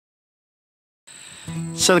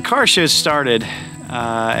So the car show started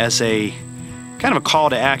as a kind of a call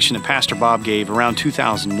to action that Pastor Bob gave around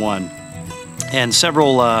 2001. And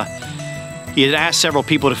he had asked several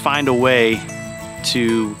people to find a way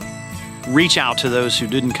to reach out to those who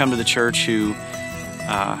didn't come to the church, who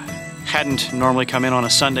hadn't normally come in on a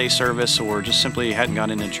Sunday service or just simply hadn't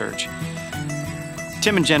gone into church.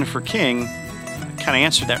 Tim and Jennifer King kind of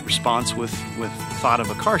answered that response with the thought of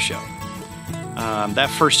a car show. That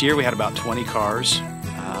first year we had about 20 cars.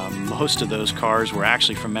 Most of those cars were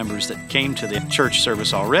actually from members that came to the church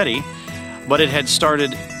service already, but it had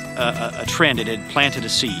started a trend. It had planted a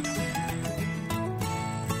seed.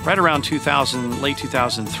 Right around 2000, late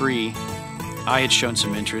 2003, I had shown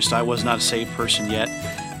some interest. I was not a saved person yet.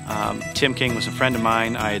 Tim King was a friend of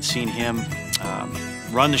mine. I had seen him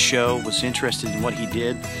run the show, was interested in what he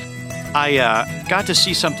did. I got to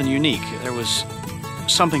see something unique. There was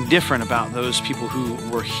something different about those people who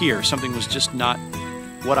were here. Something was just not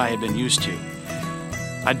what I had been used to.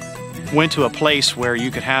 I went to a place where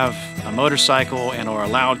you could have a motorcycle and or a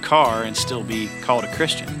loud car and still be called a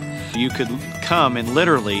Christian. You could come and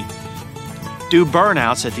literally do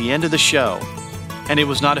burnouts at the end of the show, and it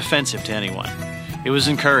was not offensive to anyone. It was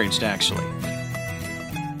encouraged, actually.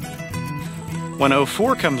 When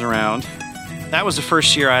 '04 comes around, that was the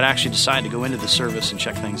first year I'd actually decided to go into the service and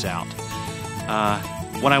check things out.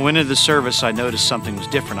 When I went into the service, I noticed something was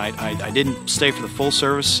different. I didn't stay for the full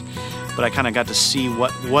service, but I kind of got to see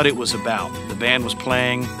what it was about. The band was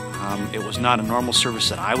playing. It was not a normal service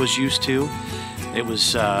that I was used to. It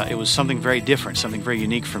was something very different, something very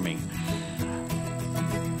unique for me.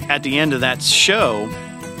 At the end of that show,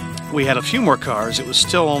 we had a few more cars. It was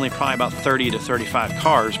still only probably about 30 to 35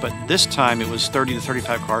 cars, but this time it was 30 to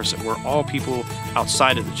 35 cars that were all people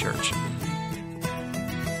outside of the church.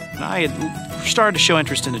 And I had started to show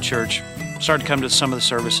interest in the church, started to come to some of the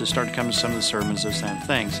services, started to come to some of the sermons, those kind of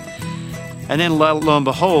things. And then lo and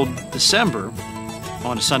behold, December,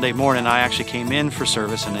 on a Sunday morning, I actually came in for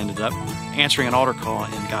service and ended up answering an altar call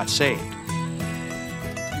and got saved.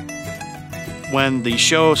 When the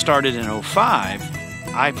show started in '05,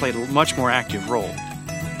 I played a much more active role.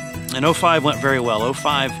 And '05 went very well.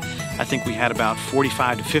 '05, I think we had about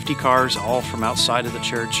 45 to 50 cars, all from outside of the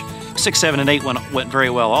church. 6, 7, and 8 went very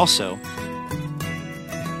well also.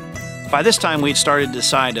 By this time, we'd started to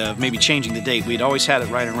decide of maybe changing the date. We'd always had it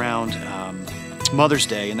right around Mother's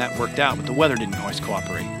Day, and that worked out, but the weather didn't always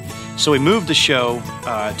cooperate. So we moved the show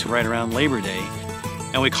to right around Labor Day,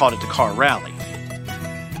 and we called it the Car Rally.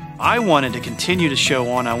 I wanted to continue the show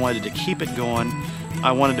on. I wanted to keep it going.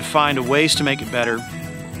 I wanted to find ways to make it better.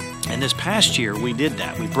 And this past year, we did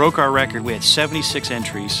that. We broke our record. We had 76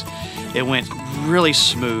 entries. It went really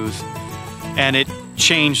smooth, and it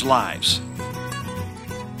changed lives.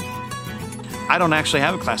 I don't actually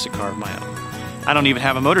have a classic car of my own. I don't even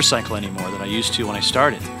have a motorcycle anymore that I used to when I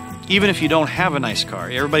started. Even if you don't have a nice car,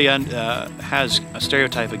 everybody has a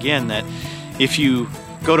stereotype again that if you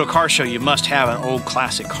go to a car show, you must have an old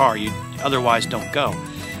classic car. You otherwise don't go.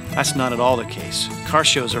 That's not at all the case. Car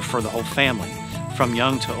shows are for the whole family, from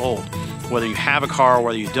young to old, whether you have a car or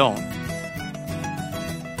whether you don't.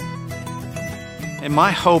 And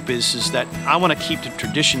my hope is that I want to keep the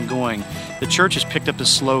tradition going. The church has picked up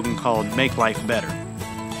this slogan called "Make Life Better."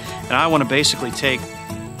 And I want to basically take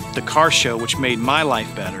the car show, which made my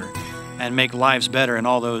life better, and make lives better in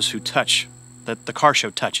all those who touch, that the car show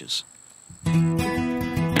touches.